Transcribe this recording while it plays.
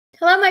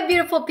Hello, my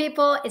beautiful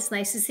people. It's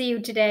nice to see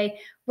you today.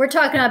 We're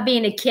talking about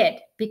being a kid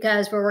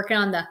because we're working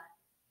on the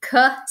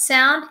K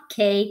sound,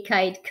 K,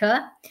 kite, K.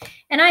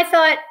 And I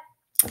thought,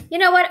 you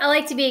know what? I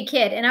like to be a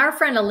kid. And our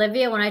friend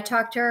Olivia, when I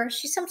talk to her,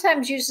 she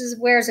sometimes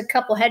wears a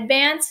couple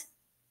headbands.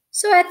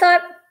 So I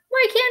thought,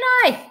 why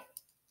can't I?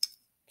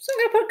 So I'm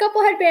going to put a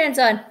couple headbands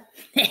on.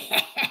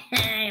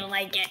 I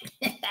like it.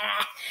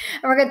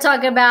 And we're going to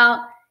talk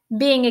about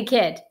being a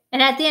kid.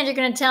 And at the end, you're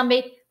going to tell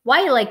me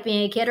why you like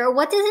being a kid, or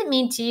what does it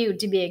mean to you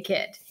to be a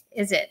kid?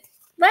 Is it?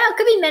 Well, it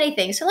could be many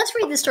things. So let's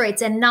read the story.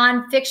 It's a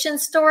nonfiction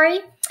story.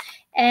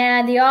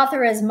 And the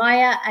author is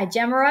Maya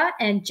Agemara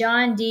and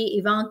John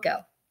D.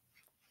 Ivanko.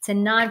 It's a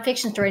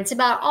nonfiction story. It's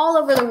about all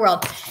over the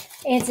world.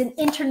 It's an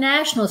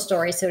international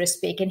story, so to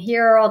speak. And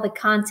here are all the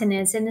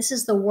continents. And this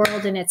is the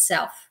world in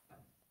itself.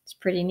 It's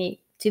pretty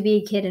neat to be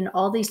a kid in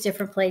all these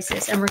different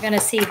places. And we're going to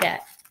see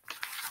that.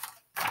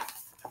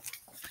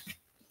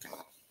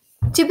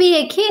 To be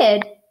a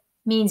kid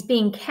means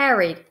being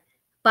carried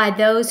by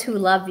those who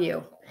love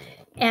you.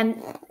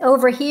 And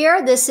over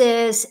here, this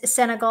is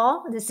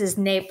Senegal. This is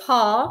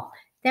Nepal.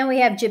 Then we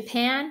have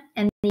Japan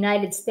and the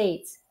United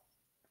States.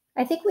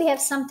 I think we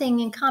have something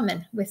in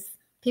common with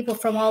people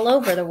from all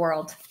over the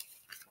world.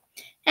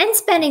 And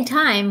spending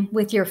time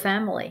with your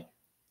family.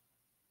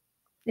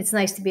 It's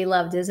nice to be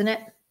loved, isn't it?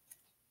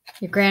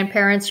 Your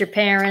grandparents, your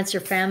parents,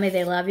 your family,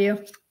 they love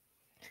you.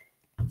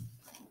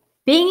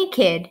 Being a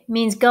kid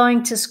means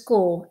going to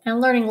school and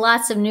learning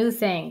lots of new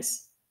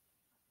things.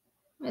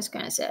 It's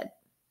kind of sad.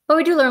 But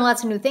we do learn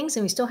lots of new things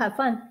and we still have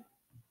fun.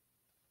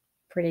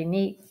 Pretty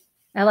neat.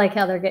 I like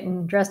how they're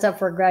getting dressed up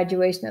for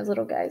graduation, those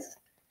little guys.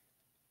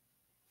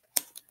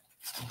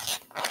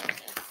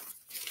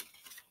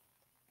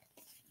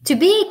 To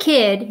be a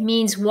kid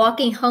means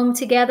walking home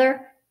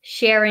together,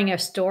 sharing a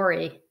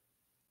story.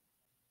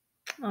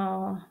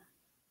 Oh,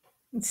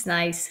 it's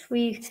nice.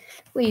 We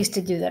used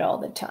to do that all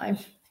the time.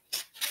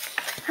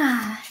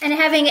 And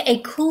having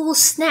a cool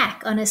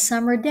snack on a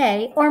summer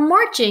day or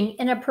marching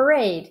in a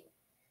parade.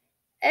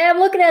 And I'm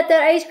looking at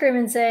that ice cream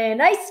and saying,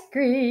 ice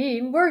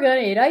cream, we're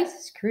going to eat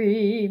ice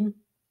cream.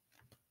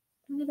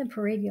 Look at the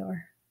parade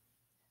goer.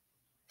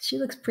 She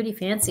looks pretty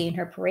fancy in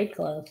her parade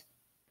clothes.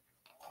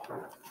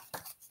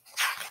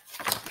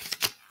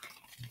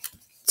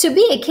 To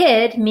be a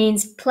kid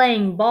means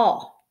playing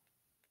ball.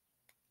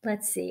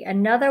 Let's see.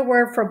 Another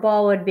word for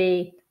ball would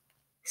be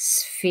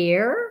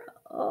sphere.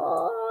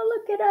 Oh,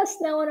 look at us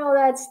knowing all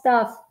that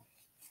stuff.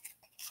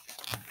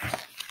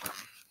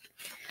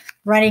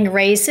 Running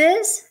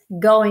races,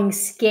 going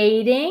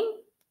skating.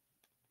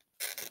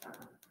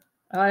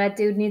 Oh, that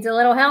dude needs a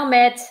little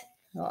helmet.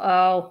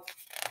 Uh-oh.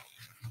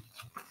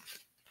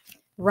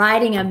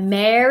 Riding a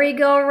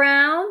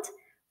merry-go-round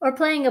or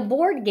playing a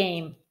board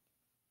game.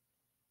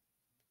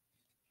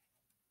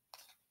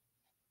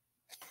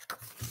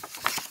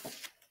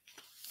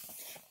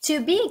 To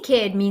be a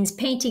kid means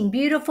painting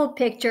beautiful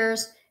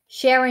pictures,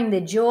 sharing the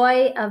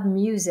joy of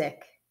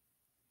music.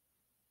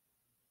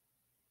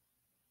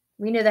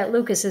 We know that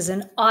Lucas is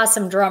an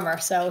awesome drummer,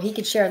 so he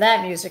could share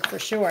that music for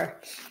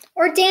sure.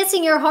 Or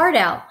dancing your heart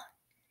out.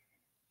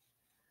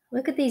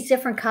 Look at these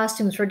different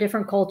costumes for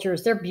different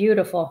cultures. They're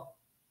beautiful.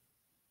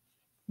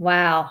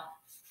 Wow.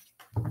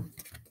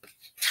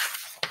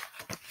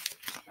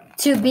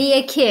 To be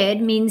a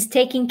kid means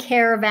taking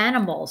care of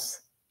animals,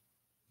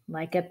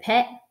 like a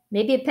pet.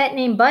 Maybe a pet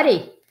named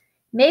Buddy.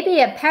 Maybe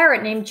a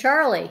parrot named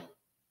Charlie.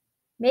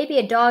 Maybe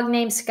a dog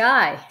named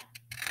Sky.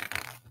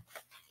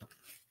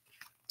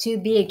 To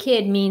be a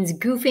kid means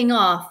goofing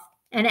off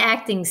and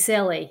acting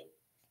silly.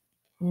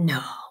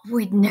 No,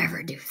 we'd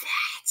never do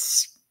that.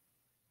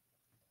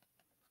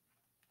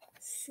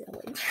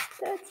 Silly.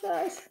 That's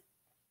us.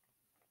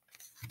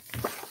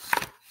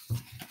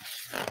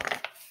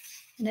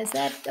 And is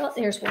that, oh,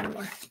 there's one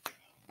more.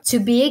 To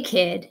be a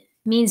kid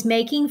means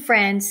making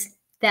friends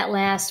that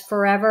last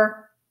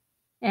forever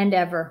and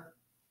ever.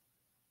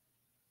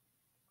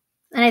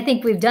 And I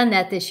think we've done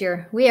that this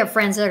year. We have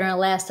friends that are going to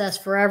last us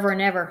forever and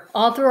ever.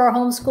 All through our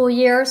homeschool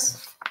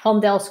years,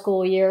 Homedale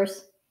school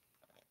years.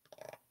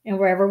 And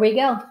wherever we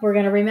go, we're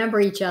going to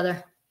remember each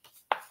other.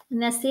 And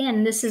that's the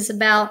end. This is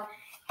about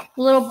a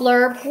little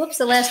blurb. Whoops,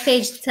 the last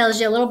page tells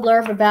you a little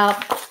blurb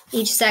about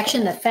each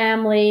section, the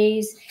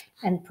families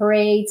and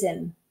parades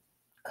and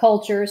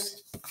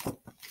cultures.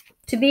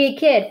 To be a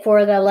kid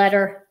for the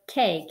letter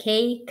K.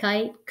 K,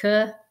 kite,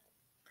 K.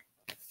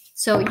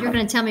 So you're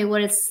going to tell me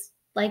what it's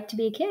like to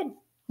be a kid.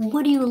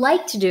 What do you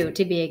like to do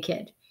to be a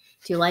kid?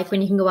 Do you like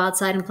when you can go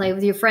outside and play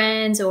with your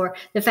friends, or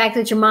the fact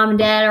that your mom and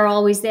dad are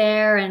always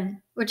there, and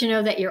or to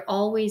know that you're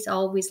always,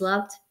 always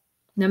loved,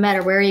 no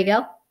matter where you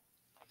go?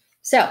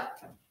 So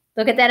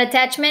look at that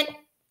attachment.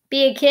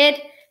 Be a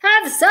kid.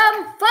 Have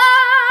some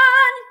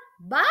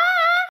fun. Bye.